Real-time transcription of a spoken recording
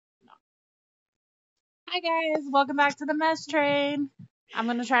Hi guys, welcome back to the mess train. I'm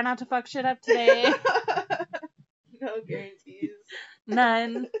gonna try not to fuck shit up today. No guarantees.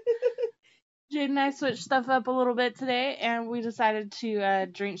 None. Jade and I switched stuff up a little bit today, and we decided to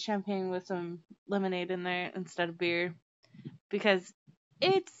drink champagne with some lemonade in there instead of beer because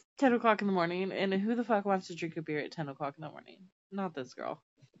it's 10 o'clock in the morning, and who the fuck wants to drink a beer at 10 o'clock in the morning? Not this girl.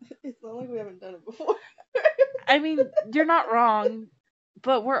 It's not like we haven't done it before. I mean, you're not wrong,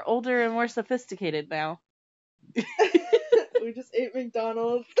 but we're older and more sophisticated now. We just ate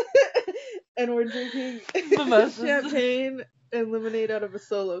McDonald's and we're drinking Mimosas. champagne and lemonade out of a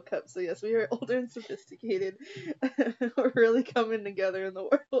solo cup. So yes, we are older and sophisticated. We're really coming together in the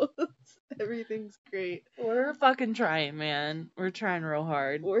world. Everything's great. We're fucking trying, man. We're trying real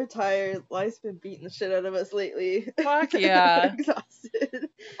hard. We're tired. Life's been beating the shit out of us lately. Fuck yeah. We're exhausted.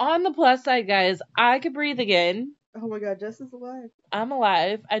 On the plus side, guys, I could breathe again. Oh my god, Jess is alive. I'm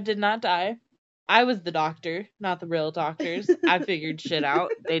alive. I did not die. I was the doctor, not the real doctors. I figured shit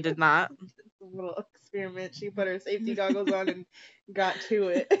out. They did not. A little experiment. She put her safety goggles on and got to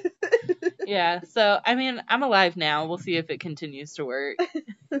it. Yeah, so, I mean, I'm alive now. We'll see if it continues to work.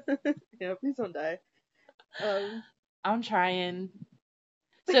 Yeah, please don't die. I'm trying.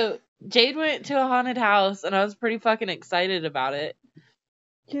 So, Jade went to a haunted house, and I was pretty fucking excited about it.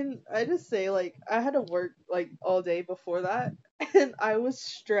 Can I just say, like, I had to work, like, all day before that, and I was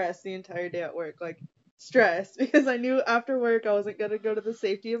stressed the entire day at work. Like, stressed, because I knew after work I wasn't gonna go to the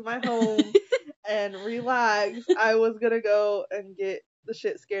safety of my home and relax. I was gonna go and get the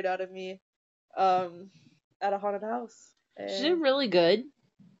shit scared out of me, at a haunted house. She did really good.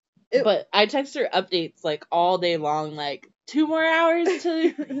 It- But I text her updates, like, all day long, like, 2 more hours till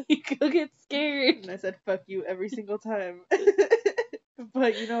you go get scared. And I said, fuck you every single time.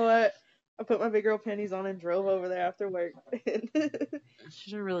 But you know what? I put my big girl panties on and drove over there after work. She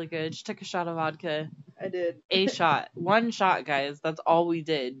did really good. She took a shot of vodka. I did. A shot. 1 shot, guys. That's all we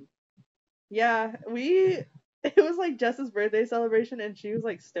did. Yeah, it was like Jess's birthday celebration and she was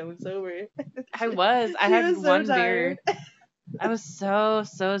like stone sober. I was. I She had was so 1 tired. beer. I was so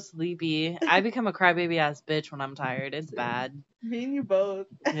sleepy. I become a crybaby ass bitch when I'm tired. It's bad. Me and you both.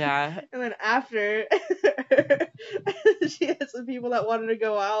 Yeah. And then after, she had some people that wanted to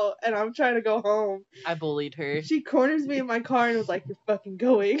go out and I'm trying to go home. I bullied her. She corners me in my car and was like, "You're fucking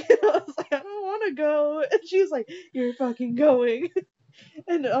going." And I was like, "I don't want to go." And she was like, "You're fucking going."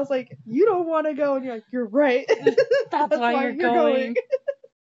 And I was like, "You don't want to go." And you're like, "You're right." That's why you're going.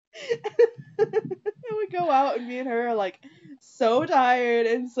 And we go out and me and her are like so tired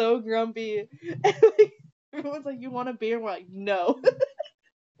and so grumpy. And like, everyone's like, "You want a beer?" And we're like, "No."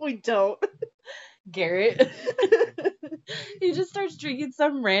 We don't. Garrett. He just starts drinking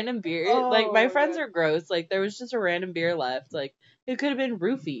some random beer. Oh, like, my friends God. are gross. Like, there was just a random beer left. Like, it could have been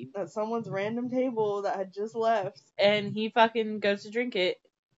roofied. At someone's random table that had just left. And he fucking goes to drink it.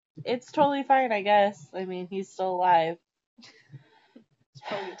 It's totally fine, I guess. I mean, he's still alive. Should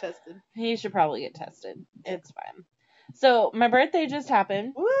probably get tested. He should probably get tested. It's fine. So, my birthday just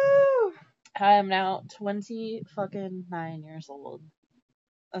happened. Woo! I am now 29 years old.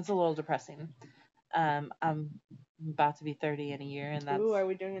 That's a little depressing. I'm about to be 30 in a year, and that's... Ooh, are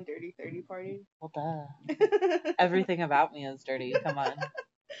we doing a dirty 30 party? Well, duh. Everything about me is dirty. Come on.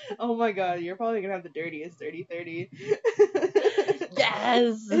 Oh my god, you're probably gonna have the dirtiest dirty 30.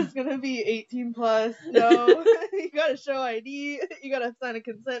 Yes! It's gonna be 18 plus. No. You gotta show ID. You gotta sign a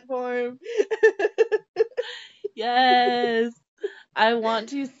consent form. Yes! I want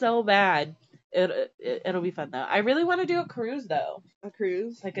to so bad. It'll be fun, though. I really want to do a cruise, though. A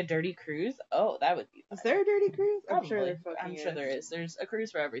cruise? Like a dirty cruise? Oh, that would be fun. Is there a dirty cruise? I'm sure Probably. there fucking I'm sure there is. is. There's a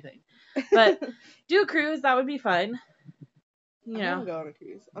cruise for everything. But do a cruise, that would be fun. You I know. wanna go on a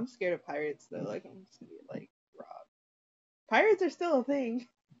cruise. I'm scared of pirates though. Like I'm just gonna get like robbed. Pirates are still a thing.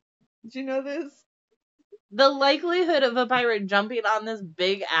 Did you know this? The likelihood of a pirate jumping on this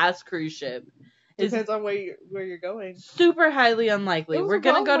big ass cruise ship is Depends on where you're going. super highly unlikely. It was We're a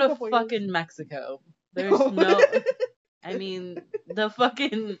gonna go problem a to couple fucking years. Mexico. There's no. I mean, the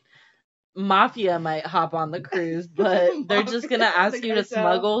fucking mafia might hop on the cruise, but they're just gonna Mafia, ask the you to cartel.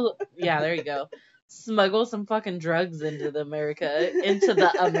 smuggle. Yeah, there you go. Smuggle some fucking drugs into the America. Into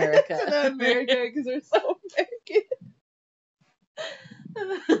the America. To the America, because we're so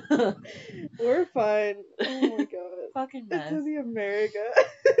American. We're fine. Oh my god. Fucking mess. To the America.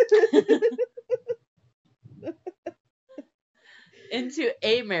 Into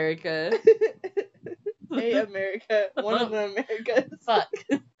America. Hey America. One of the Americas. Fuck.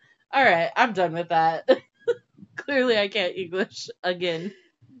 Alright, I'm done with that. Clearly I can't English again.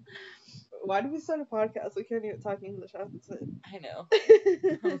 Why did we start a podcast? We can't even talk English half the I know.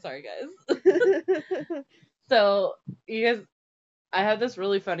 time. I'm sorry, guys. So, you guys, I had this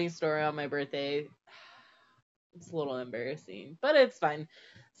really funny story on my birthday. It's a little embarrassing, but it's fine.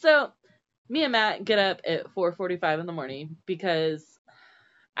 So, me and Matt get up at 4:45 in the morning because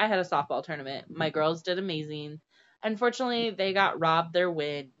I had a softball tournament. My girls did amazing. Unfortunately, they got robbed their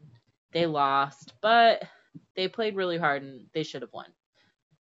win. They lost, but they played really hard and they should have won.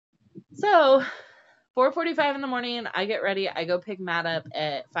 So, 4:45 in the morning, I get ready. I go pick Matt up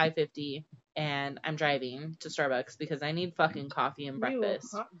at 5:50 and I'm driving to Starbucks because I need fucking coffee and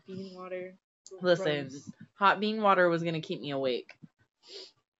breakfast. Hot bean water. Listen, Gross. hot bean water was going to keep me awake.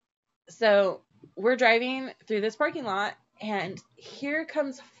 So, we're driving through this parking lot and here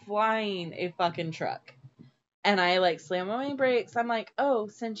comes flying a fucking truck. And I like slam on my brakes. I'm like, oh,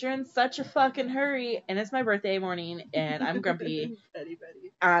 since you're in such a fucking hurry, and it's my birthday morning, and I'm grumpy. Petty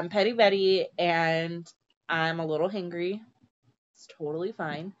Betty. I'm Petty Betty, and I'm a little hangry. It's totally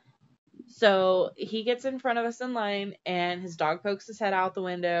fine. So he gets in front of us in line, and his dog pokes his head out the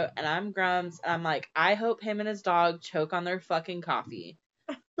window, and I'm Grumps, and I'm like, I hope him and his dog choke on their fucking coffee.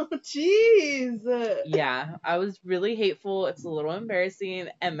 Oh, jeez. Yeah, I was really hateful. It's a little embarrassing.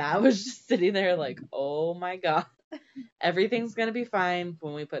 And Matt was just sitting there like, oh my God, everything's going to be fine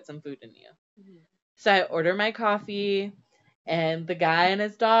when we put some food in you. Mm-hmm. So I order my coffee and the guy and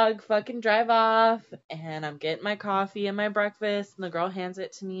his dog fucking drive off and I'm getting my coffee and my breakfast and the girl hands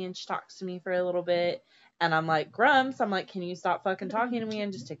it to me and she talks to me for a little bit. And I'm like, Grumps, I'm like, can you stop fucking talking to me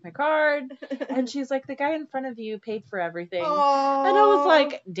and just take my card? And she's like, the guy in front of you paid for everything. Aww. And I was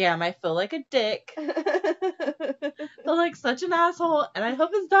like, damn, I feel like a dick. I feel like such an asshole. And I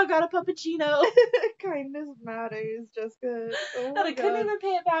hope his dog got a puppuccino. Kindness matters, Jessica. Oh And my I couldn't God. even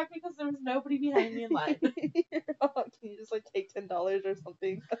pay it back because there was nobody behind me in line. Can you just like take $10 or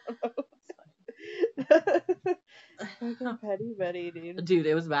something? Fucking Petty Betty, dude. Dude,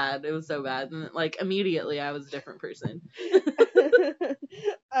 it was bad. It was so bad. And like immediately I was a different person.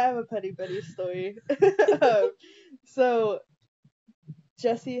 I have a Petty Betty story. So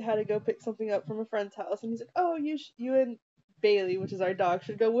Jesse had to go pick something up from a friend's house, and he's like, "Oh, you and Bailey, which is our dog,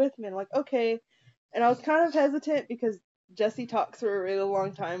 should go with me." And I'm like, "Okay." And I was kind of hesitant because Jesse talks for a really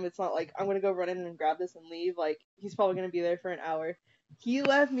long time. It's not like I'm gonna go run in and grab this and leave. Like he's probably gonna be there for an hour. He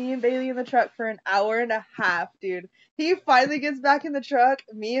left me and Bailey in the truck for an hour and a half, dude. He finally gets back in the truck.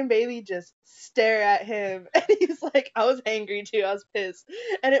 Me and Bailey just stare at him, and he's like, I was angry too. I was pissed,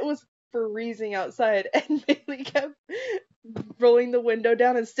 and it was freezing outside, and Bailey kept rolling the window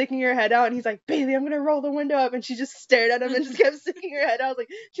down and sticking her head out, and he's like, Bailey, I'm gonna roll the window up, and she just stared at him and just kept sticking her head out. I was like,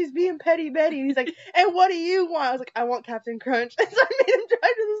 she's being Petty Betty, and he's like, and what do you want? I was like, I want Captain Crunch. And so I made him drive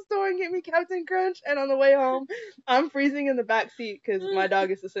to the store and get me Captain Crunch, and on the way home, I'm freezing in the back seat because my dog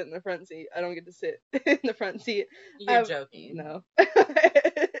gets to sit in the front seat. I don't get to sit in the front seat. You're joking. No.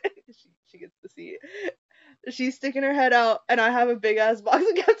 she gets the seat. She's sticking her head out, and I have a big ass box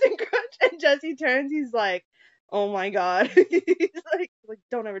of Captain Crunch, and Jesse turns, he's like, oh my God. He's like,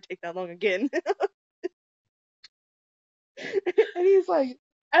 don't ever take that long again. And he's like,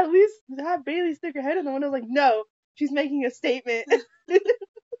 at least have Bailey stick her head in the window. I was like, no, she's making a statement.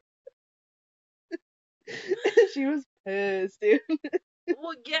 She was pissed, dude.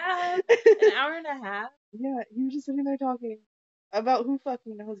 Well, yeah, an hour and a half. Yeah, he was just sitting there talking about who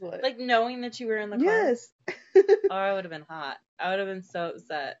fucking knows what. Like knowing that you were in the car. Yes. Oh, I would have been hot. I would have been so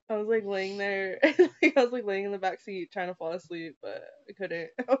upset. I was like laying there, I was like laying in the back seat trying to fall asleep, but I couldn't.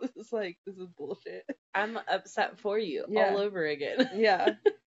 I was just like, this is bullshit. I'm upset for you all over again. Yeah.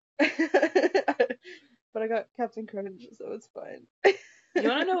 But I got Captain Crunch, so it's fine. You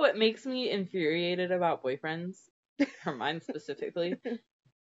want to know what makes me infuriated about boyfriends? Or mine specifically?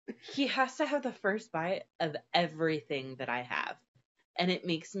 He has to have the first bite of everything that I have. And it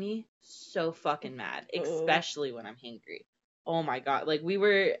makes me so fucking mad, especially when I'm hangry. Oh my God. Like, we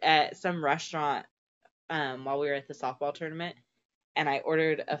were at some restaurant while we were at the softball tournament, and I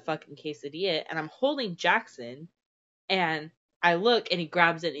ordered a fucking quesadilla, and I'm holding Jackson, and I look, and he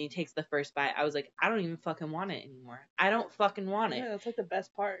grabs it, and he takes the first bite. I was like, I don't even fucking want it anymore. I don't fucking want it. Yeah, that's like the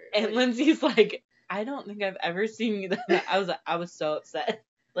best part. And like, Lindsay's like, I don't think I've ever seen you that. I was so upset.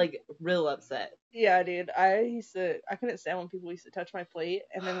 Like, real upset. Yeah, dude. I couldn't stand when people used to touch my plate,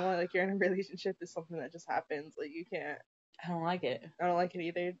 and then when like you're in a relationship, it's something that just happens. Like you can't. I don't like it. I don't like it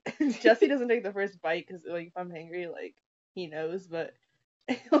either. Jesse doesn't take the first bite because like if I'm hangry, like he knows, but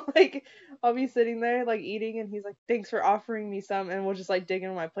like I'll be sitting there like eating, and he's like, "Thanks for offering me some," and we'll just like dig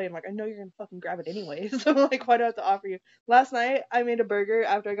into my plate. I'm like, I know you're gonna fucking grab it anyway, so like why do I have to offer you? Last night I made a burger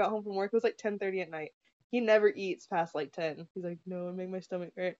after I got home from work. It was like 10:30 at night. He never eats past like 10. He's like, no, it make my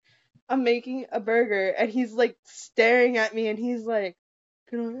stomach hurt. I'm making a burger, and he's like staring at me, and he's like,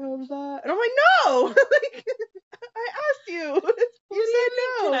 can I have that? And I'm like, no! Like, I asked you. You said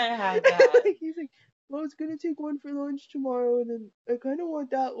no. Can I have that? Like, he's like, well, I was gonna take one for lunch tomorrow, and then I kind of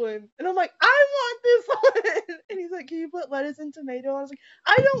want that one. And I'm like, I want this one. And he's like, can you put lettuce and tomato? I was like,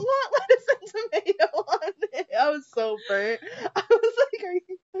 I don't want lettuce and tomato on it. I was so burnt. I was like, are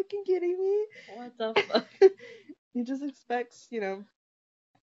you fucking kidding me? What the fuck? He just expects,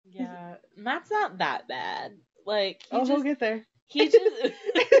 Yeah, Matt's not that bad. Like, he'll get there. he just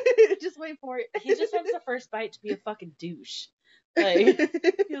Just wait for it. he just wants the first bite to be a fucking douche. Like,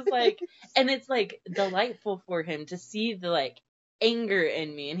 he's like, and it's like delightful for him to see the like anger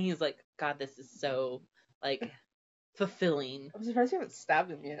in me, and he's like, God, this is so like fulfilling. I'm surprised you haven't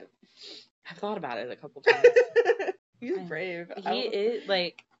stabbed him yet. I've thought about it a couple times. He's brave. He is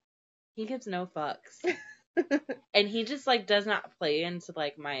like, he gives no fucks. And he just like does not play into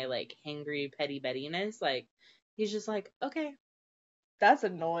like my like hangry petty bettiness. Like, he's just like, okay. That's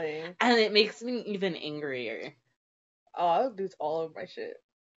annoying. And it makes me even angrier. Oh, I'll do all of my shit.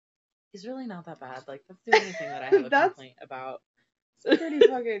 He's really not that bad. Like, that's the only thing that I have a complaint about. Pretty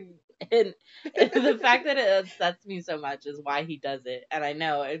fucking. And the fact that it upsets me so much is why he does it. And I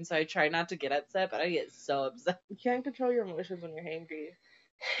know. And so I try not to get upset, but I get so upset. You can't control your emotions when you're hangry.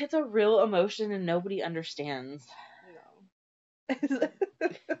 It's a real emotion and nobody understands. No.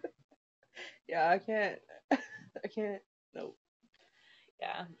 Yeah, I can't. Nope.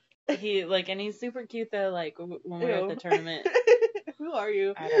 Yeah. He, like, and he's super cute though, like, when we were at the tournament. Who are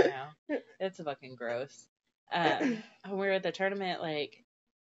you? I don't know. It's fucking gross. When we were at the tournament, like,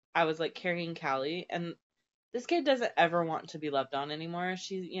 I was, like, carrying Callie, and this kid doesn't ever want to be loved on anymore.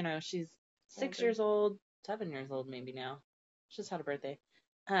 She's, she's 6 years old, 7 years old maybe now. She just had a birthday.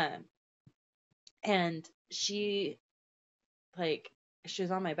 And she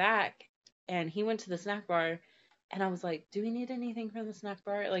was on my back, and he went to the snack bar, and I was like, do we need anything from the snack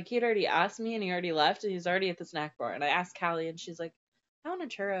bar? Like, he had already asked me, and he already left, and he's already at the snack bar. And I asked Callie, and she's like, I want a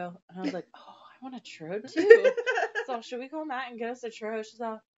churro. And I was like, oh, I want a churro too. So should we call Matt and get us a churro? She's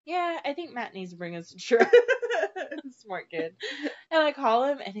all, yeah, I think Matt needs to bring us a churro. Smart kid. And I call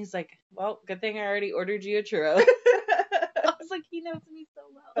him, and he's like, well, good thing I already ordered you a churro. I was like, he knows me so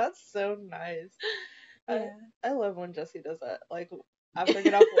well. That's so nice. Yeah. I love when Jesse does that. Like, after I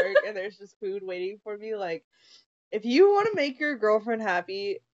get off work and there's just food waiting for me. Like, if you want to make your girlfriend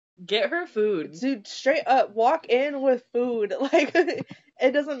happy, get her food. Dude, straight up, walk in with food. Like,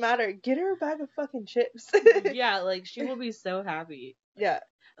 it doesn't matter. Get her a bag of fucking chips. Yeah, like, she will be so happy. Yeah.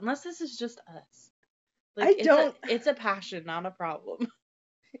 Unless this is just us. Like, it's a passion, not a problem.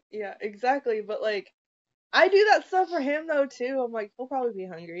 Yeah, exactly. But, like, I do that stuff for him, though, too. I'm like, he'll probably be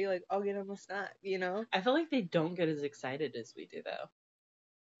hungry. Like, I'll get him a snack, I feel like they don't get as excited as we do, though.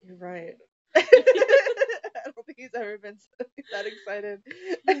 You're right. I don't think he's ever been that excited.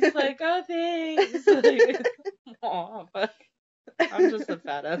 He's like, oh, thanks. Like, aw, fuck. I'm just a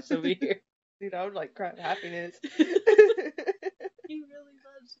fat ass over here. Dude, I would, like, cry in happiness. He really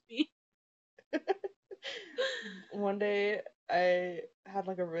loves me. One day, I had,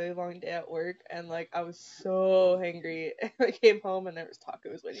 like, a really long day at work, and, like, I was so hangry. I came home, and there was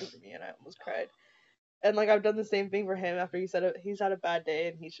tacos waiting for me, and I almost cried. And, like, I've done the same thing for him after he said he's had a bad day,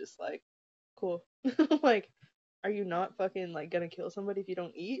 and he's just like, cool. Like, are you not fucking, like, gonna kill somebody if you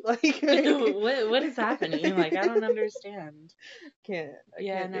don't eat? Like, what is happening? Like, I don't understand. I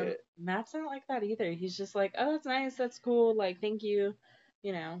can't do it. Matt's not like that either. He's just like, oh, that's nice, that's cool, like, thank you.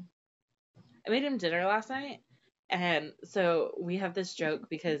 I made him dinner last night, and so we have this joke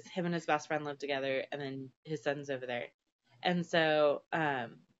because him and his best friend live together, and then his son's over there. And so,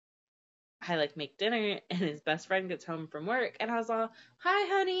 I like make dinner, and his best friend gets home from work, and I was all, hi,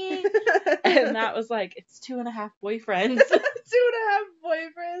 honey. And Matt was like, it's 2.5 boyfriends. 2.5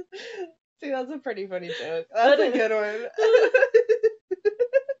 boyfriends? See, that's a pretty funny joke. That's a good one.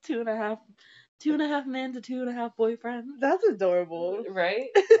 2.5 men to 2.5 boyfriends. That's adorable. Right?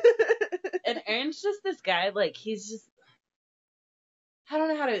 And Aaron's just this guy, like, he's just, I don't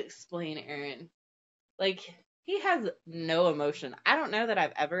know how to explain Aaron. Like, he has no emotion. I don't know that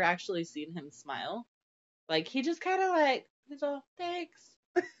I've ever actually seen him smile. Like, he just kind of like, he's all, thanks.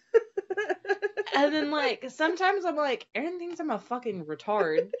 And then, like, sometimes I'm like, Aaron thinks I'm a fucking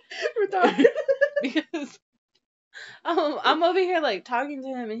retard. Because I'm over here, like, talking to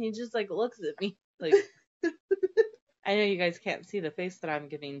him, and he just, like, looks at me. Like, I know you guys can't see the face that I'm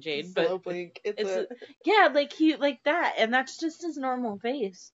giving Jade, but blink. Yeah, like, he, like that, and that's just his normal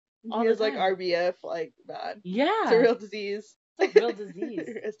face. He has, like, RBF, like, bad. Yeah. It's a real disease. It's a real disease.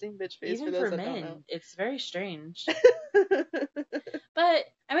 Resting bitch face Even for those for that don't men, it's very strange. know. But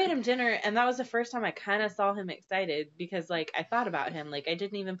I made him dinner, and that was the first time I kind of saw him excited because, like, I thought about him. Like, I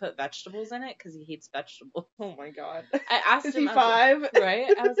didn't even put vegetables in it because he hates vegetables. Oh my god. I asked Is him, he I was 5? like,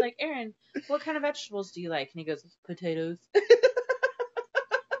 right? I was like, Aaron, what kind of vegetables do you like? And he goes, potatoes.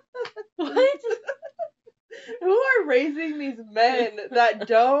 What? Who are raising these men that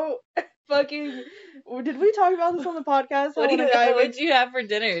don't fucking... Did we talk about this on the podcast? What Would do you have for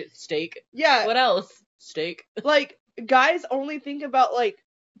dinner? Steak. Yeah. What else? Steak. Like, guys only think about, like,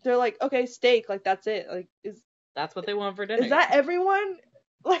 they're like, okay, steak, like, that's it. Like, That's what they want for dinner. is that everyone?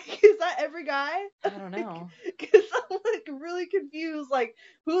 Like, is that every guy? I don't know. Because I'm, like, really confused. Like,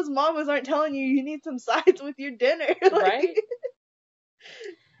 whose mamas aren't telling you need some sides with your dinner? Like, Right?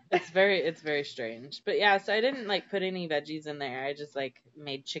 It's very strange. But yeah, so I didn't, like, put any veggies in there. I just, like,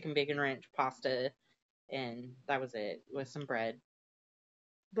 made chicken bacon ranch pasta, and that was it, with some bread.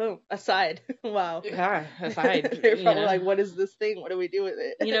 Boom. Aside. Wow. Yeah, aside. They're you probably know. like, what is this thing? What do we do with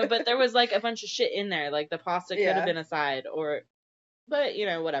it? You know, but there was, like, a bunch of shit in there. Like, the pasta could Yeah. have been a side, but, you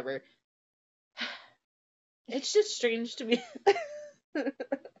know, whatever. It's just strange to me. I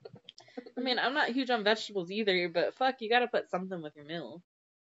mean, I'm not huge on vegetables either, but fuck, you gotta put something with your meal.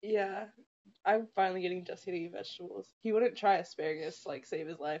 Yeah. I'm finally getting Jesse to eat vegetables. He wouldn't try asparagus, like, save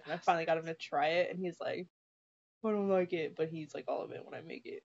his life, and I finally got him to try it, and he's like, I don't like it, but he's like all of it when I make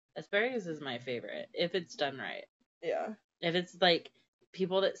it. Asparagus is my favorite, if it's done right. Yeah. If it's, like,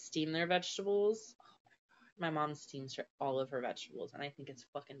 people that steam their vegetables, my mom steams all of her vegetables, and I think it's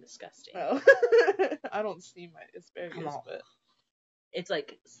fucking disgusting. Oh. I don't steam my asparagus, but... It's,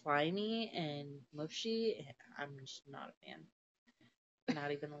 like, slimy and mushy, and I'm just not a fan.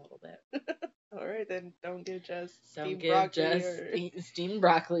 Not even a little bit. Alright, then don't give Jess steamed steamed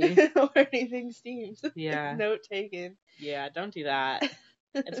broccoli. or anything steamed. Yeah. Note taken. Yeah, don't do that.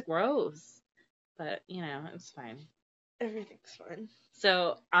 It's gross. But, you know, it's fine. Everything's fine.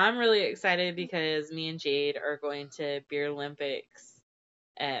 So, I'm really excited because me and Jade are going to Beer Olympics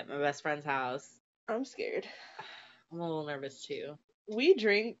at my best friend's house. I'm scared. I'm a little nervous, too. We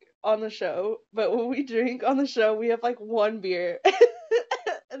drink on the show, but when we drink on the show, we have, like, one beer.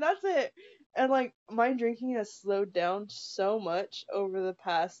 And that's it. And, like, my drinking has slowed down so much over the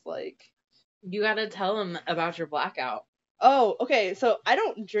past, like... You gotta tell them about your blackout. Oh, okay, so I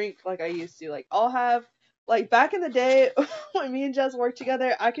don't drink like I used to. Like, I'll have... Like, back in the day, when me and Jess worked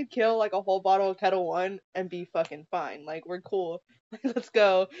together, I could kill, like, a whole bottle of Ketel One and be fucking fine. Like, we're cool. Like, let's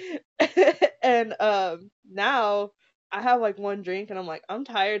go. And, now... I have, like, one drink, and I'm like, I'm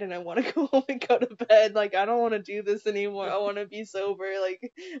tired, and I want to go home and go to bed. Like, I don't want to do this anymore. I want to be sober. Like,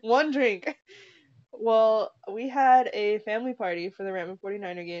 one drink. Well, we had a family party for the Rattman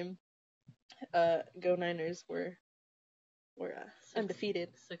 49er game. Go Niners. We're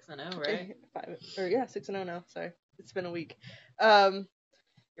undefeated. 6-0, right? 6-0 now. Sorry. It's been a week.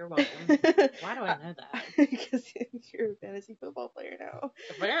 You're welcome. Why do I know that? Because you're a fantasy football player now.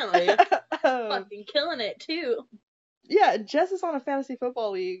 Apparently. Fucking killing it, too. Yeah, Jess is on a fantasy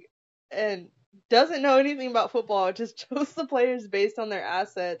football league and doesn't know anything about football, just chose the players based on their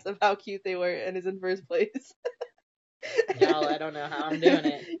assets of how cute they were and is in first place. Y'all, I don't know how I'm doing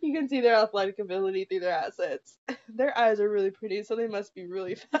it. You can see their athletic ability through their assets. Their eyes are really pretty, so they must be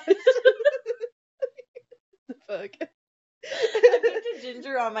really fast. The fuck? I picked a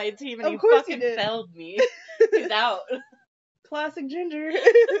Ginger on my team and Of he course fucking you did. failed me. He's out. Classic Ginger.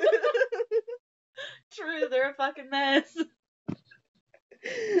 True, they're a fucking mess.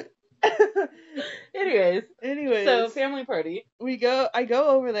 Anyways, so family party. I go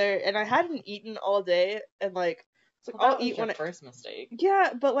over there and I hadn't eaten all day and like it's like I'll eat when first mistake.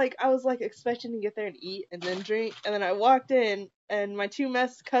 Yeah, but like I was like expecting to get there and eat and then drink, and then I walked in and my two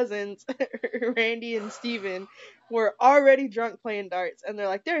mess cousins, Randy and Steven, were already drunk playing darts, and they're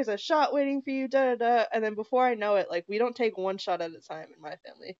like, "There's a shot waiting for you, da da da." And then before I know it, like we don't take one shot at a time in my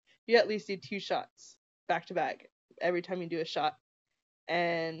family. You at least do 2 shots back to back every time you do a shot.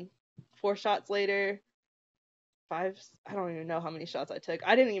 And 4 shots later, 5, I don't even know how many shots I took.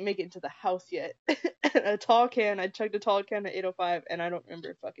 I didn't even make it into the house yet. A tall can, I chugged a tall can at 8:05, and I don't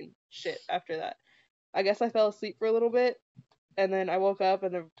remember fucking shit after that. I guess I fell asleep for a little bit, and then I woke up,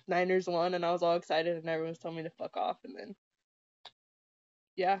 and the Niners won, and I was all excited, and everyone was telling me to fuck off, and then,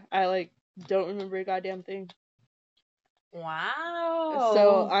 yeah, I, like, don't remember a goddamn thing. Wow.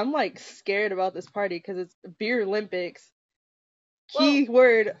 So, I'm, like, scared about this party, because it's Beer Olympics.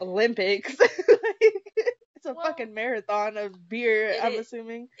 Keyword Olympics. It's a fucking marathon of beer, I'm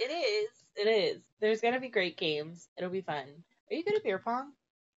assuming. It is. There's gonna be great games. It'll be fun. Are you good at beer pong?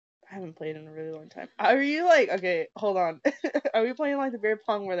 I haven't played in a really long time. Are you like, okay, hold on. Are we playing like the beer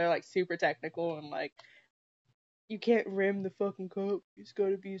pong where they're like super technical and like you can't rim the fucking cup? It's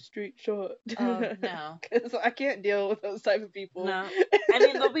gotta be a straight shot. No. Because I can't deal with those type of people. No. I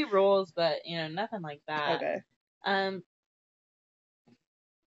mean, there'll be rules, but, nothing like that. Okay.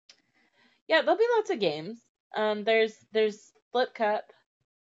 Yeah, there'll be lots of games. There's Flip Cup,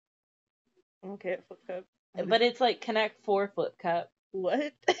 Okay, Flip Cup. but it's like Connect 4 Flip Cup.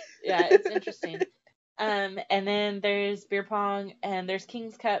 What? Yeah, it's interesting. And then there's beer pong, and there's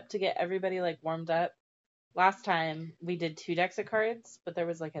King's Cup to get everybody like warmed up. Last time we did 2 decks of cards, but there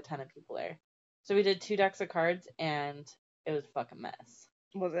was like a ton of people there. So we did 2 decks of cards, and it was a fucking mess.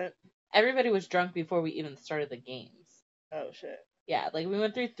 Was it? Everybody was drunk before we even started the games. Oh shit. Yeah, like we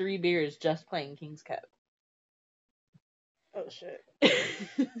went through 3 beers just playing King's Cup. Oh shit.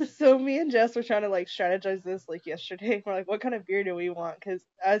 So me and Jess were trying to like strategize this like yesterday. We're like, what kind of beer do we want? Because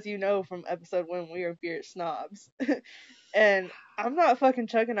as you know from episode 1, we are beer snobs. And I'm not fucking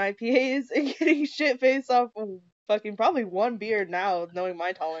chugging IPAs and getting shit faced off of fucking probably 1 beer now, knowing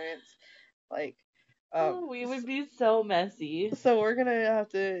my tolerance. Like, we would be so messy. So we're gonna have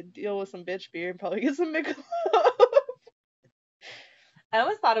to deal with some bitch beer and probably get some Michelob. I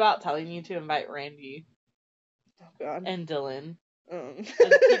always thought about telling you to invite Randy. Oh god. And Dylan. As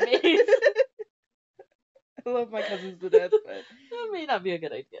teammates. I love my cousins to death, but That may not be a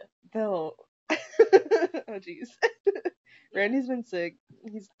good idea. they'll. Oh jeez. Randy's been sick.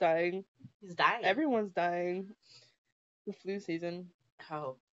 He's dying. He's dying. Everyone's dying. The flu season.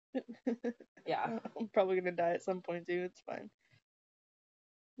 Oh. Yeah. I'm probably gonna die at some point too. It's fine.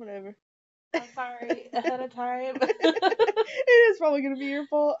 Whatever. I'm sorry ahead of time. It is probably gonna be your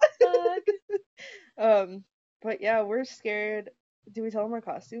fault. But yeah, we're scared. Do we tell them our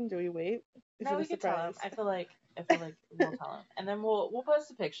costume? Do we wait? No, we can tell him. I feel like we'll tell him, and then we'll post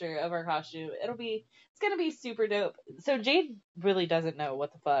a picture of our costume. It's gonna be super dope. So Jade really doesn't know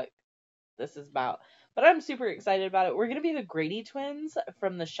what the fuck this is about, but I'm super excited about it. We're gonna be the Grady twins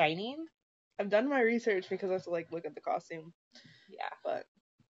from The Shining. I've done my research because I have to like look at the costume. Yeah, but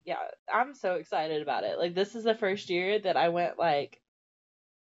yeah, I'm so excited about it. Like this is the first year that I went like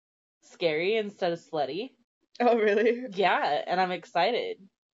scary instead of slutty. Oh really? Yeah, and I'm excited.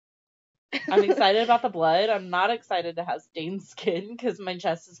 I'm excited about the blood. I'm not excited to have stained skin because my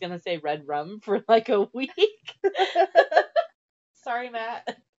chest is gonna say red rum for like a week. Sorry,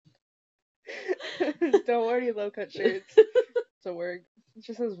 Matt. Don't wear any low cut shirts to work. It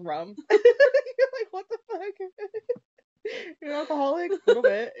just says rum. You're like, what the fuck? You're an alcoholic? A little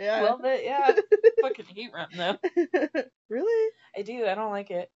bit, yeah. A little bit, yeah. Fucking hate rum though. Really? I do. I don't like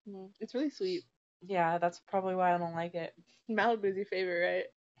it. It's really sweet. Yeah, that's probably why I don't like it. Malibu's your favorite, right?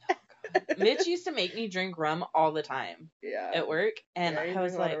 Oh, God. Mitch used to make me drink rum all the time. Yeah. At work, and yeah, I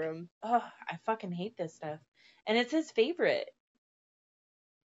was like, oh, I fucking hate this stuff. And it's his favorite.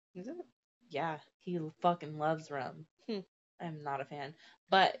 Is it? Yeah, he fucking loves rum. Hmm. I'm not a fan.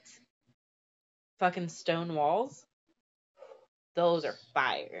 But fucking stone walls, those are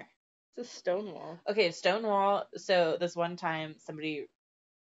fire. It's a stone wall. Okay, stone wall. So this one time, somebody.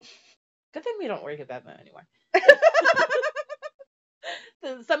 Good thing we don't work at Bevmo anymore.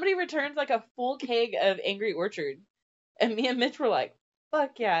 Somebody returns like a full keg of Angry Orchard, and me and Mitch were like,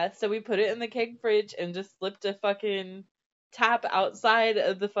 "Fuck yeah!" So we put it in the keg fridge and just slipped a fucking tap outside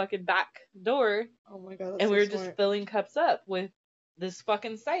of the fucking back door. Oh my god! And so we were smart. just filling cups up with this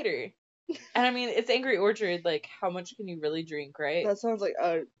fucking cider. And I mean, it's Angry Orchard. Like, how much can you really drink, right? That sounds like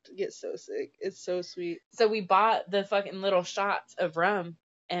I would get so sick. It's so sweet. So we bought the fucking little shots of rum,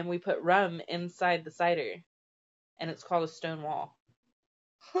 and we put rum inside the cider, and it's called a stone wall.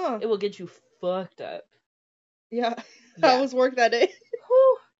 Huh. It will get you fucked up. Yeah. Yeah. I was work that day.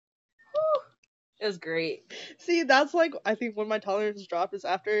 Whew. Whew. It was great. See, that's like, I think when my tolerance dropped is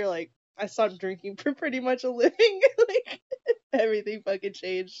after, like, I stopped drinking for pretty much a living. Like, everything fucking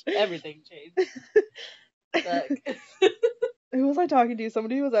changed. Everything changed. Who was I talking to?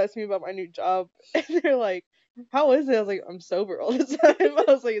 Somebody was asking me about my new job, and they're like, how is it? I was like, I'm sober all the time.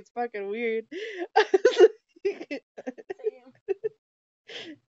 I was like, it's fucking weird.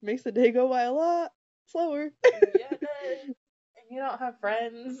 Makes the day go by a lot slower. Yeah, it does. And you don't have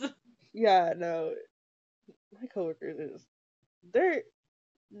friends. Yeah, no. My coworkers they're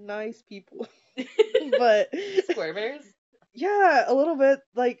nice people. But Square bears? Yeah, a little bit.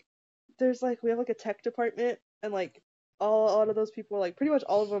 Like, there's like, we have like a tech department, and like, a lot of those people, like, pretty much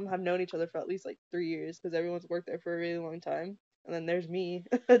all of them have known each other for at least like 3 years, because everyone's worked there for a really long time. And then there's me,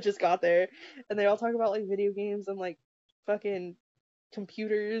 just got there, and they all talk about like video games and like fucking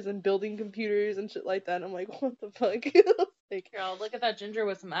computers and building computers and shit like that. And I'm like, what the fuck? Like, Girl, look at that ginger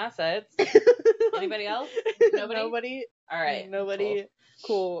with some assets. Anybody else? Nobody? All right. Nobody.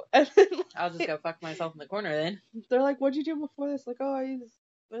 Cool. And then, I'll just go fuck myself in the corner then. they're like, "What'd you do before this?" Like, "Oh, I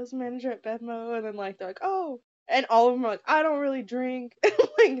was manager at Bevmo," and then like they're like, "Oh," and all of them are like, "I don't really drink."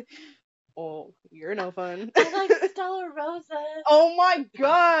 Like, oh, you're no fun. I like Stella Rosa. Oh my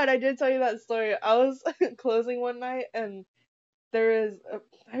god, I did tell you that story. I was closing one night and there's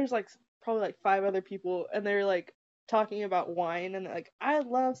like probably like 5 other people and they're like talking about wine and they're like, "I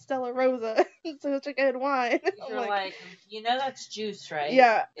love Stella Rosa. It's such a good wine." I'm You're like, you know that's juice, right?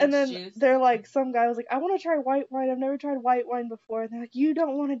 yeah, and It's then juice. they're like, some guy was like, "I want to try white wine. I've never tried white wine before." And they're like, "You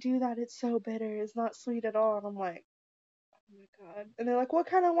don't want to do that. It's so bitter. It's not sweet at all." And I'm like, "Oh my god." And they're like, "What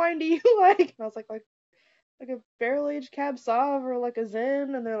kind of wine do you like?" And I was like a barrel aged Cab Sauv or like a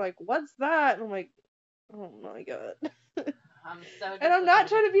Zin. And they're like, "What's that?" And I'm like, "Oh my god." I'm so And I'm not disappointed.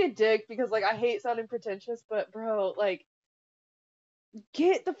 trying to be a dick because like I hate sounding pretentious, but bro, like,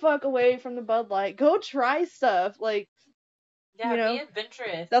 get the fuck away from the Bud Light. Go try stuff. Like, Yeah, you know, be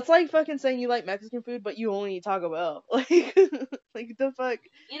adventurous. that's like fucking saying you like Mexican food, but you only eat Taco Bell. Like, like the fuck.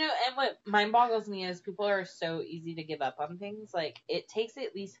 You know, and what mind boggles me is people are so easy to give up on things. Like, it takes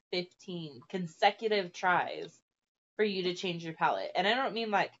at least 15 consecutive tries for you to change your palate. And I don't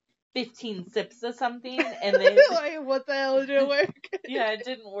mean like 15 sips of something and then Like, what the hell didn't work? yeah, it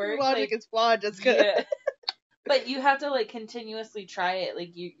didn't work. Your logic like, is flawed, Jessica. yeah. But you have to like continuously try it.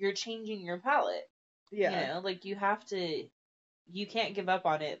 Like you're changing your palate. Yeah. You know, like you can't give up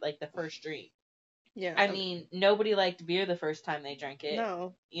on it like the first drink. Yeah. I mean, nobody liked beer the first time they drank it.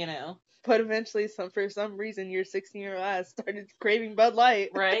 No. You know? But eventually, for some reason, your 16-year-old ass started craving Bud Light.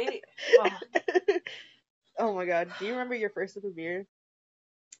 Right? Oh. Oh my god. Do you remember your first sip of beer?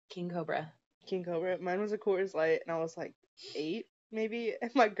 King Cobra. King Cobra. Mine was a Coors Light, and I was like 8, maybe.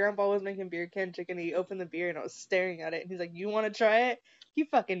 And my grandpa was making beer can chicken, and he opened the beer, and I was staring at it, and he's like, "You want to try it?" He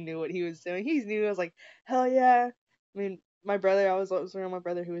fucking knew what he was doing. He knew. I was like, "Hell yeah!" I mean, my brother, I was around my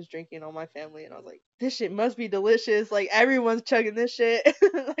brother who was drinking, all my family, and I was like, "This shit must be delicious. Like, everyone's chugging this shit."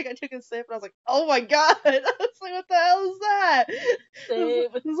 Like, I took a sip, and I was like, "Oh my god!" I was like, "What the hell is that?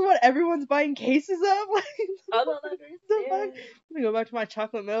 This is what everyone's buying cases of?" Like, I don't understand. the fuck? I'm gonna go back to my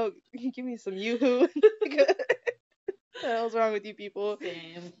chocolate milk. Give me some Yoo-hoo. What the hell's wrong with you people?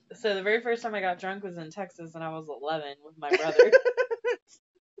 Same. So the very first time I got drunk was in Texas, and I was 11 with my brother.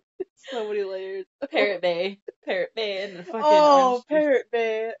 So many layers. Parrot Bay, and the fucking Oh, orange juice. Parrot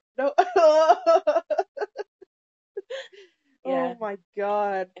Bay. No. Yeah. Oh my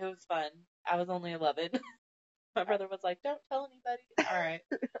god. It was fun. I was only 11. My brother was like, "Don't tell anybody." All right,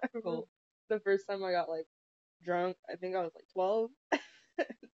 cool. The first time I got like drunk, I think I was like 12.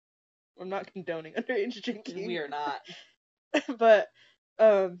 I'm not condoning underage drinking. We are not. But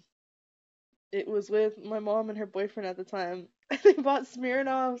it was with my mom and her boyfriend at the time. They bought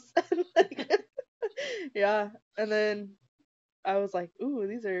Smirnoffs. And like, yeah, and then I was like, "Ooh,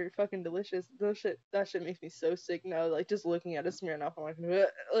 these are fucking delicious." That shit makes me so sick now. Like, just looking at a Smirnoff, I'm like, "Ugh."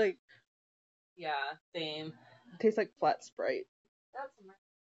 Like, Yeah, same. it tastes like flat Sprite.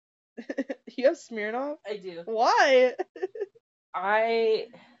 That's You have Smirnoff? I do. Why? I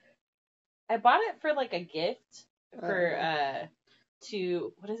bought it for like a gift for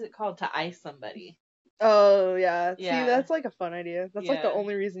to what is it called, to ice somebody. Oh yeah. See, Yeah. that's like a fun idea. That's like the Yeah.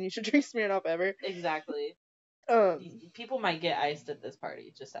 only reason you should drink Smirnoff ever. Exactly. People might get iced at this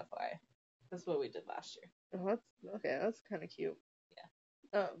party, just FYI. That's what we did last year. Oh, that's okay. That's kind of cute.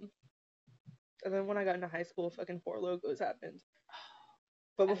 Yeah. And then when I got into high school, fucking Four Locos happened.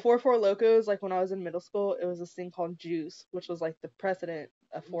 But before Four Locos, like when I was in middle school, it was this thing called Juice, which was like the precedent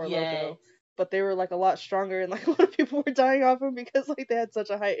of Four Loko. But they were like a lot stronger, and like a lot of people were dying off them because like they had such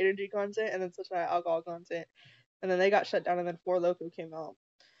a high energy content and then such a high alcohol content. And then they got shut down, and then Four Loko came out.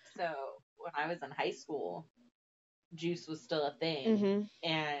 So when I was in high school, Juice was still a thing, Mm-hmm.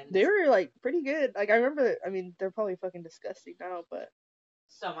 and they were like pretty good. Like I remember, I mean, they're probably fucking disgusting now, but.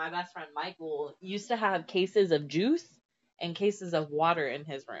 So my best friend Michael used to have cases of Juice and cases of water in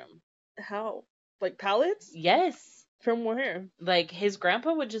his room. How? Like pallets? Yes. From where? Like his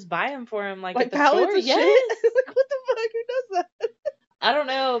grandpa would just buy them for him, like at the pallets store. Of yes. Shit? Like what the fuck? Who does that? I don't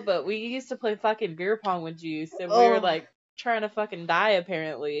know, but we used to play fucking beer pong with Juice, and we were like trying to fucking die.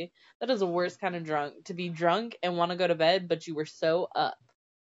 Apparently, that is the worst kind of drunk. To be drunk and want to go to bed, but you were so up.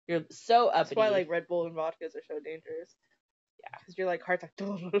 You're so uppity. That's why like Red Bull and vodkas are so dangerous. Yeah, because you're like heart's like,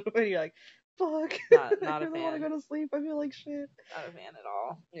 and you're like, fuck. Not I a really fan. want to go to sleep. I feel like shit. Not a fan at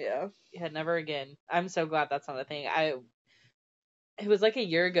all. Yeah. Yeah, never again. I'm so glad that's not a thing. It was like a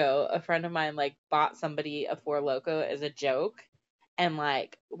year ago, a friend of mine like bought somebody a Four Loko as a joke, and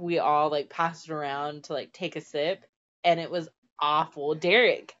like we all like passed it around to like take a sip, and it was awful.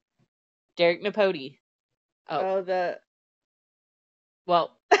 Derek Napodi. Oh,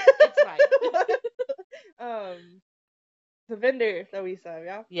 Well, it's fine. The vendor that we saw,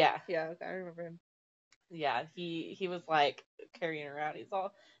 yeah? Yeah. Yeah, okay, I remember him. Yeah, he was like carrying around. He's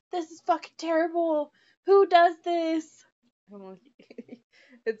all, this is fucking terrible. Who does this? I'm like,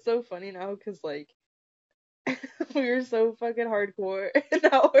 it's so funny now because like we were so fucking hardcore, and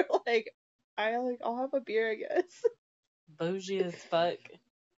now we're like, I'll have a beer, I guess. Bougie as fuck.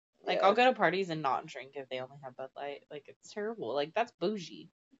 Like, Yeah. I'll go to parties and not drink if they only have Bud Light. Like, it's terrible. Like, that's bougie.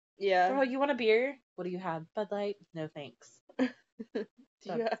 Yeah. Girl, you want a beer? What do you have? Bud Light? No thanks. Do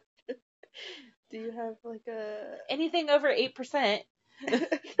you have like a anything over 8%?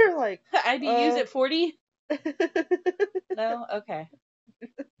 You're like IBUs at 40? No? Okay.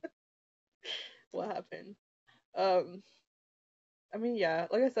 What happened? I mean, yeah,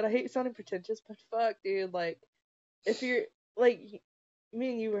 like I said, I hate sounding pretentious, but fuck, dude, like, if you're, like,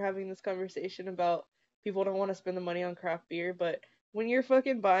 me and you were having this conversation about people don't want to spend the money on craft beer, but when you're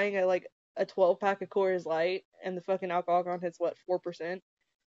fucking buying a 12-pack of Coors Light, and the fucking alcohol content's, what, 4%?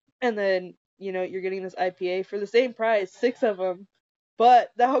 And then, you're getting this IPA for the same price, 6 of them,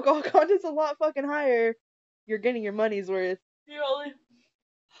 but the alcohol content's a lot fucking higher, you're getting your money's worth. You're only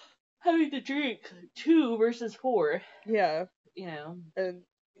having to drink 2 versus 4. Yeah. And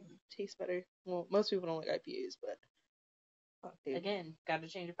it tastes better. Well, most people don't like IPAs, but fuck, dude. Again, gotta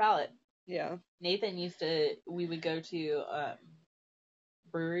change your palate. Yeah. Nathan we would go to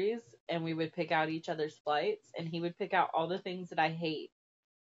breweries and we would pick out each other's flights, and he would pick out all the things that I hate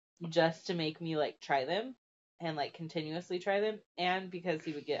just to make me like try them and like continuously try them, and because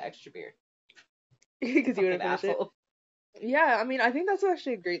he would get extra beer. Because you would finish it. Yeah, I mean, I think that's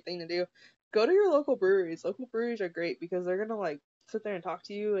actually a great thing to do. Go to your local breweries. Local breweries are great because they're gonna like sit there and talk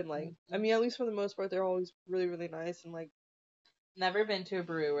to you, and like, I mean, at least for the most part, they're always really, really nice, and like. Never been to a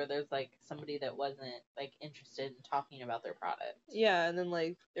brewery where there's like somebody that wasn't like interested in talking about their product. Yeah, and then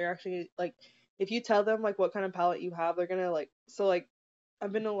like they're actually like, if you tell them like what kind of palate you have, they're gonna like, so like,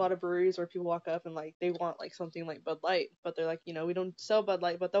 I've been to a lot of breweries where people walk up and like they want like something like Bud Light, but they're like, we don't sell Bud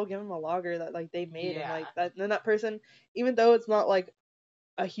Light, but they'll give them a lager that like they made, and like that. And then that person, even though it's not like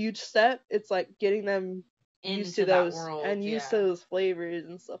a huge step, it's like getting them used to those world, and used to those flavors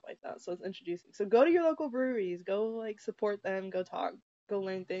and stuff like that. So it's introducing. So go to your local breweries, go like support them, go talk, go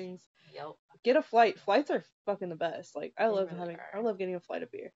learn things. Yep. Get a flight. Flights are fucking the best. Like I love getting a flight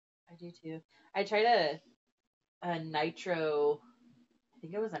of beer. I do too. I tried a nitro. I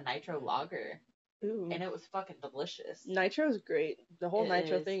think it was a nitro lager. Ooh. And it was fucking delicious. Nitro is great. The whole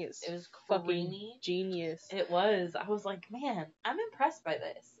nitro thing is fucking creamy. Genius. It was. I was like, man, I'm impressed by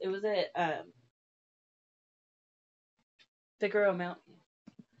this. It was at Figueroa Mountain.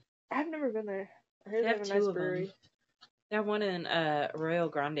 I've never been there. I heard they have a nice brewery. They have one in Arroyo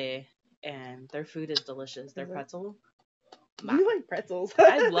Grande, and their food is delicious. Their pretzel. You like pretzels?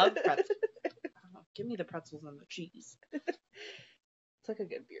 I love pretzels. Give me the pretzels and the cheese. It's like a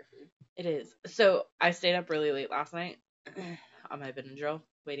good beer food. It is. So I stayed up really late last night on my Benadryl,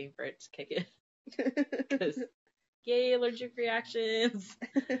 waiting for it to kick in. Because, yay, allergic reactions.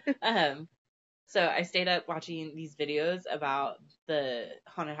 So I stayed up watching these videos about the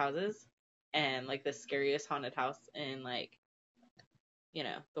haunted houses and like the scariest haunted house in like,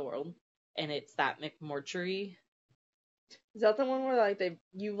 the world. And it's that McMortuary. Is that the one where like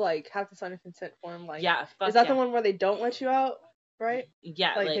you like have to sign a consent form? Like, yeah. Is that the one where they don't let you out? Right?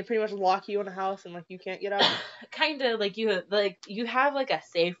 Yeah. Like they pretty much lock you in a house and like you can't get out. Kinda like you have like a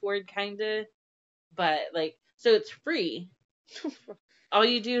safe word kinda, but like so it's free. All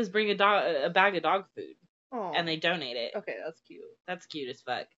you do is bring a bag of dog food. Aww. And they donate it. Okay, that's cute. That's cute as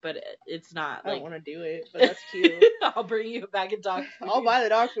fuck, but it's not. I don't want to do it, but that's cute. I'll bring you a bag of dog food. I'll buy the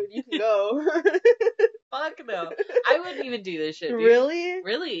dog food. You can go. Fuck no. I wouldn't even do this shit. Dude. Really?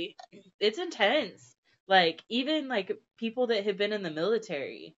 Really? It's intense. Like even like people that have been in the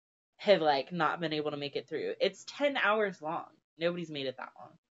military have like not been able to make it through. It's 10 hours long. Nobody's made it that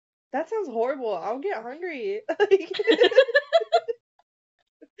long. That sounds horrible. I'll get hungry.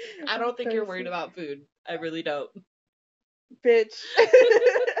 I don't think you're worried about food. I really don't. Bitch.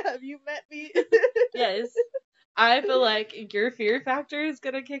 Have you met me? Yes. I feel like your fear factor is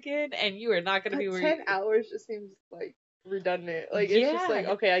going to kick in and you are not going to be worried. 10 hours just seems like redundant. Like it's just like,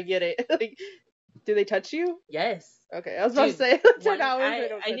 okay, I get it. Like, do they touch you? Yes. Okay, I was about to say 10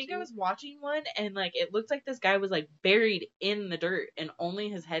 hours. I think I was watching one and like it looked like this guy was like buried in the dirt and only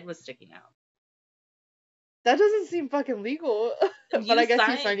his head was sticking out. That doesn't seem fucking legal. But I guess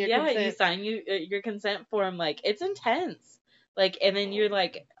you sign your consent. Yeah, you sign your consent form. Like, it's intense. Like, and then you're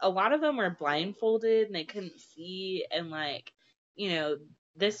like, a lot of them are blindfolded and they couldn't see, and like, you know,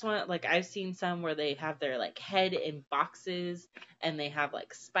 this one, like, I've seen some where they have their like head in boxes and they have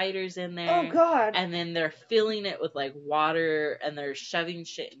like spiders in there. Oh God. And then they're filling it with like water and they're shoving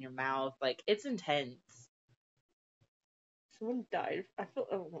shit in your mouth. Like, it's intense. Someone died. I feel.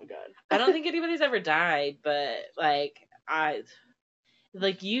 Oh my God. I don't think anybody's ever died, but like,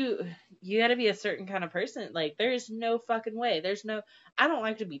 you gotta be a certain kind of person. Like, there's no fucking way. I don't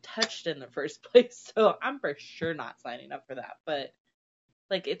like to be touched in the first place, so I'm for sure not signing up for that. But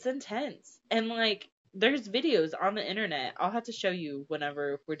like, it's intense. And like, there's videos on the internet. I'll have to show you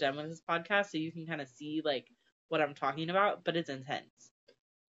whenever we're done with this podcast so you can kind of see like what I'm talking about, but it's intense.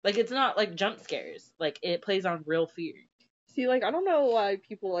 Like, it's not like jump scares. Like, it plays on real fear. See, like, I don't know why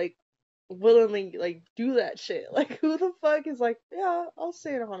people like willingly like do that shit. Like, who the fuck is like, yeah, I'll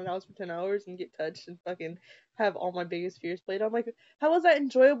stay in a haunted house for 10 hours and get touched and fucking have all my biggest fears played. I'm like, how is that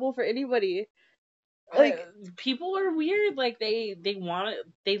enjoyable for anybody? Like, people are weird. Like, they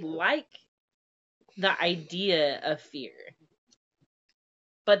like the idea of fear.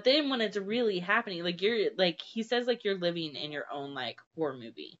 But then when it's really happening, like, you're like, he says like you're living in your own like horror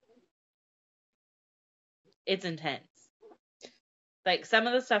movie. It's intense. Like, some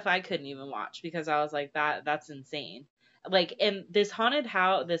of the stuff I couldn't even watch because I was like, that's insane. Like, in this haunted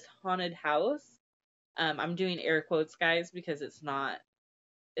house, I'm doing air quotes, guys, because it's not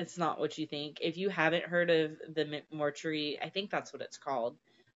what you think. If you haven't heard of the mortuary, I think that's what it's called.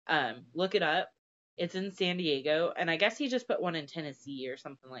 Look it up. It's in San Diego, and I guess he just put one in Tennessee or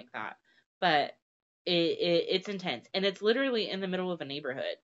something like that. But it's intense, and it's literally in the middle of a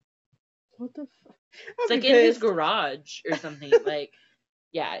neighborhood. what the fuck? It's like in his garage or something. Like,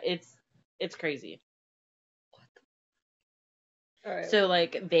 yeah, it's crazy. All right. So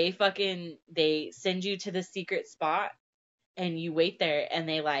like, they send you to the secret spot, and you wait there, and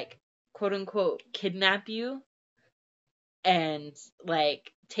they like, quote unquote, kidnap you and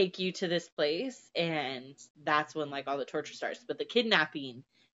like take you to this place, and that's when like all the torture starts. But the kidnapping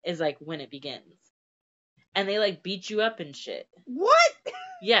is like when it begins, and they like beat you up and shit. What?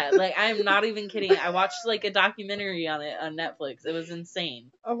 Yeah, like, I'm not even kidding. I watched like a documentary on it on Netflix. It was insane.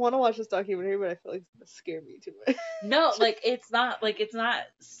 I want to watch this documentary, but I feel like it's gonna scare me too much. No, like, it's not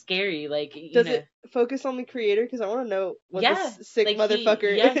scary. Like, Does it focus on the creator? Because I want to know what this sick like,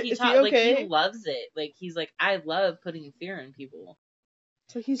 motherfucker he is. He okay? Like, he loves it. Like, he's like, I love putting fear in people.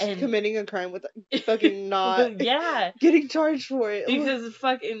 So he's committing a crime with fucking not getting charged for it. Because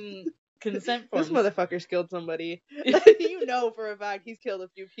fucking consent forms. This motherfucker's killed somebody. You know for a fact he's killed a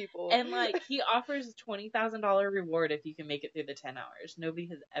few people. And like, he offers a $20,000 reward if you can make it through the 10 hours. Nobody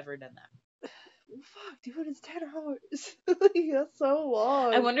has ever done that. Fuck, dude, it's 10 hours. Like, that's so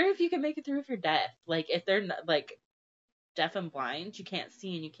long. I wonder if you can make it through if you're deaf. Like, if they're like deaf and blind, you can't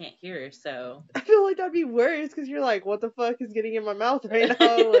see and you can't hear, so I feel like that'd be worse because you're like, what the fuck is getting in my mouth right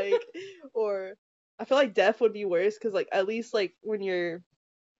now? Like, or I feel like deaf would be worse because like, at least like when you're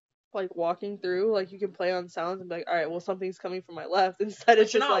like walking through, like, you can play on sounds and be like, all right, well, something's coming from my left, instead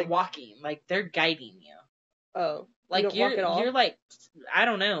it's you're just not like walking, like, they're guiding you. Oh, like, you don't walk at all? You're like, I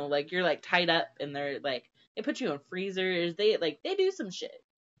don't know, like, you're like tied up and they're like, they put you in freezers, they do some shit.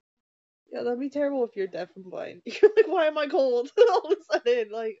 Yeah, that'd be terrible if you're deaf and blind. You're like, why am I cold all of a sudden?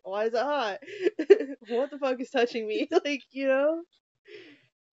 Like, why is it hot? What the fuck is touching me? Like, you know?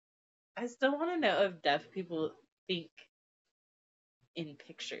 I still want to know if deaf people think in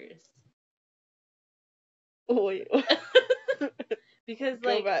pictures. Oh, wait. Because,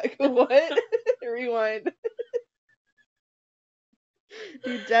 Go like... back. What? Rewind.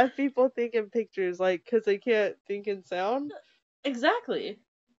 Do deaf people think in pictures, like, because they can't think in sound? Exactly.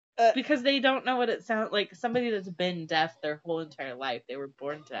 Because they don't know what it sounds like. Somebody that's been deaf their whole entire life, they were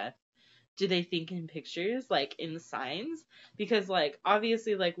born deaf. Do they think in pictures, like in signs? Because, like,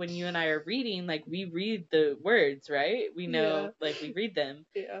 obviously, like, when you and I are reading, like, we read the words, right? We know, like, we read them,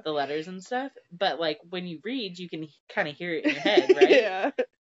 the letters and stuff. But, like, when you read, you can kind of hear it in your head, right? Yeah.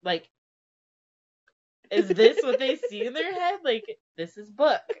 Like, is this what they see in their head? Like, this is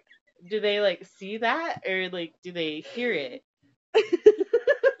book. Do they, like, see that? Or, like, do they hear it? I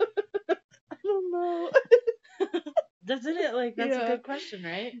don't know. Doesn't it? Like, that's a good question,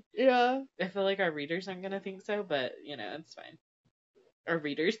 right? Yeah. I feel like our readers aren't gonna think so, but, you know, it's fine. Our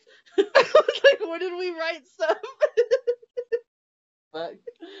readers. I was like, where did we write stuff? Fuck.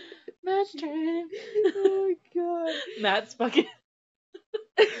 Matt's turn. Oh, God. Matt's fucking...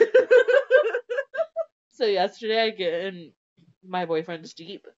 So yesterday I get in my boyfriend's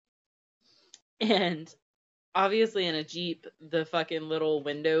Jeep. And obviously in a Jeep, the fucking little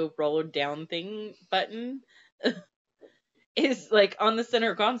window roll down thing button is like on the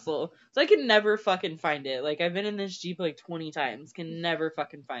center console. So I can never fucking find it. Like I've been in this Jeep like 20 times, can never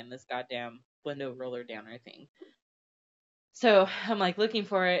fucking find this goddamn window roller downer thing. So I'm like looking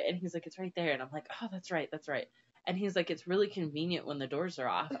for it, and he's like, it's right there. And I'm like, oh, that's right. And he's like, it's really convenient when the doors are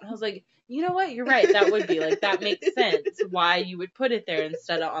off. And I was like, you know what? You're right. That would be like, that makes sense why you would put it there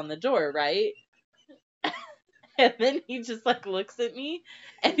instead of on the door, right? And then he just like looks at me,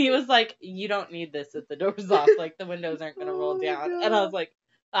 and he was like, you don't need this if the door's off. Like the windows aren't gonna roll down. God. And I was like,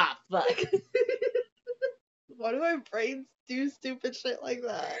 ah, fuck. Why do my brains do stupid shit like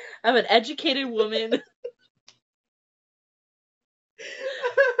that? I'm an educated woman.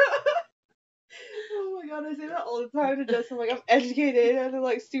 Oh my god, I say that all the time to Justin. Like, I'm educated, and then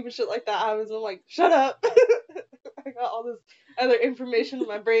like stupid shit like that happens. I'm like, shut up. I got all this other information in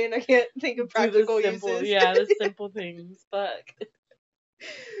my brain. I can't think of practical Do the simple, uses. yeah, the simple things. Fuck.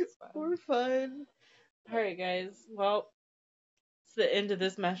 For fun. Alright, guys. Well, it's the end of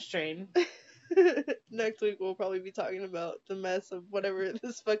this mess train. Next week we'll probably be talking about the mess of whatever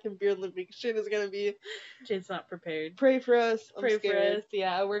this fucking beer limping shit is gonna be. Jade's not prepared. Pray for us. I'm Pray scared. for us.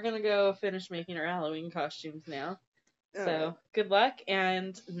 Yeah, we're gonna go finish making our Halloween costumes now. So, Alright. good luck.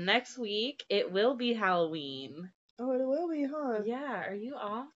 And next week, it will be Halloween. Oh, it will be, huh? Yeah, are you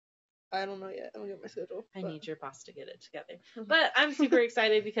off? I don't know yet. I'm gonna get my schedule. I but- need your boss to get it together. But I'm super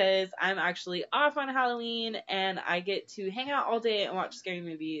excited because I'm actually off on Halloween and I get to hang out all day and watch scary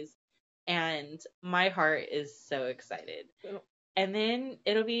movies. And my heart is so excited. And then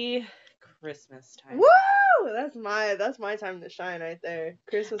it'll be Christmas time. Woo! That's my time to shine right there.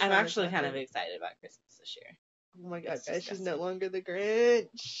 Christmas. I'm time actually is kind of nothing. excited about Christmas this year. Oh my god, It's guys, she's no disgusting. longer the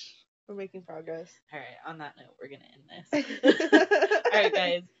Grinch. We're making progress. All right, on that note, we're going to end this. All right,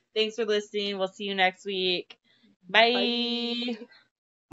 guys. Thanks for listening. We'll see you next week. Bye. Bye.